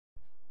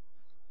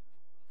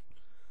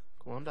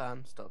Come on,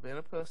 Dan. Stop being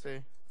a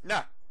pussy.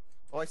 No.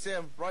 Oh, I see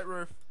him. Right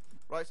roof.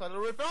 Right side of the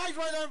roof. Oh, he's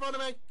right there in front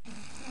of me.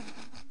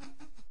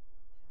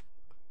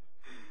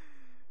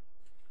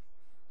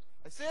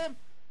 I see him.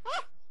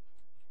 Ah!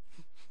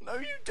 No,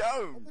 you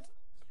don't.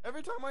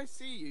 Every time I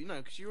see you, no,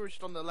 because you were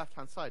just on the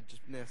left-hand side,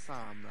 just near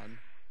Sam, then.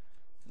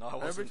 No, I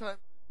wasn't. Every time.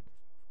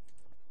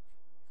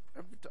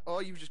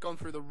 Oh, you've just gone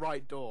through the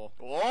right door.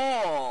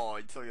 Oh,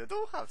 so you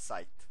do have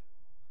sight.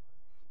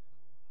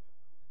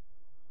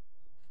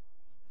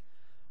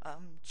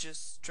 I'm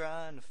just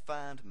trying to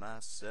find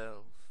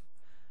myself.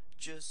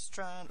 Just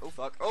trying. Oh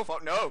fuck! Oh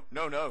fuck! No!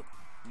 No! No!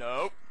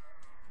 No!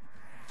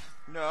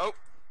 No!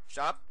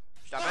 Stop!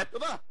 Stop it!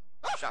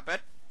 Stop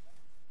it!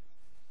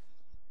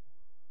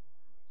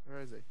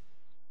 Where is he?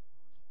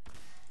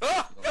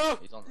 Oh! No!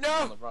 He's on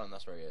No! the run,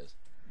 that's where he is.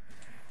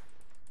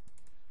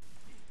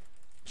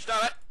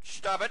 Stop it!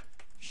 Stop it!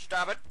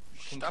 Stop it!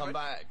 Can Stop come it!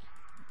 back.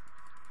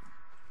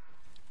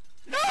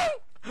 No!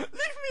 Leave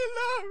me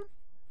alone!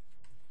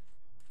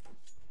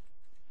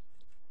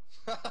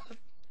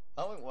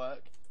 That won't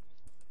work.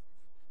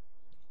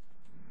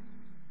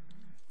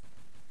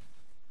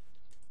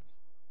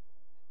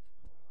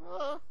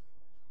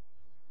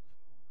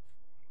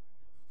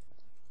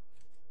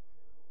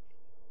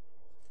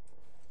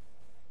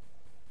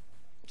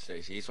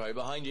 Stacey, he's right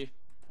behind you.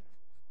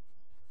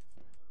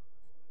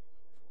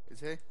 Is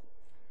he?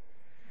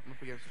 I'm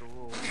up against the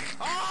wall.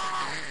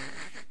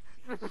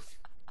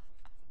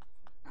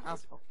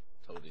 Asshole.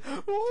 Told you.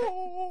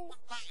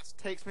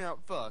 Takes me out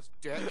first,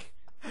 Jack.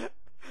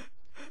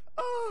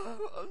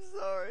 Oh, I'm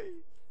sorry.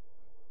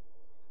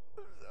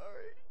 I'm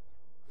sorry.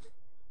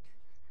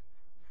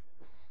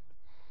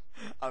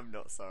 I'm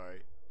not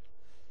sorry.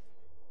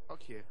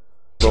 Fuck you.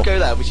 We should go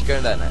there. We should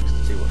go there next.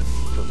 See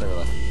what's over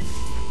there.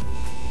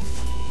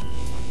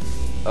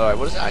 Alright,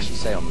 what does it actually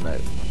say on the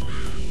note?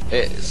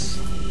 It's...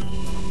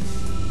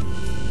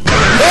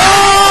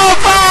 Oh,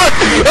 fuck!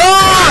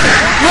 Ah!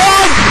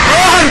 Run!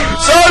 Run!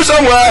 So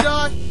somewhere!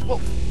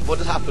 What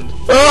has happened?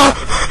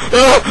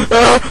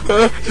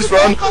 Just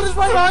run! Just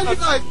right behind you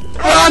guys!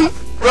 Run!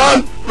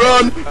 Run!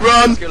 Run!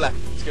 Run! Let's go left.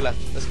 Let's go left.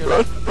 Let's go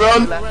left.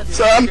 Run! Left.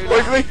 Sam, Let's go wait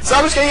left. for me!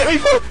 Sam's gonna get me!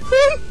 Run!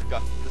 Go.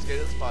 Let's go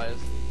to the spires.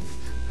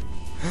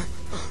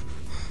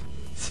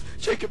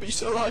 Jacob, are you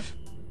still alive?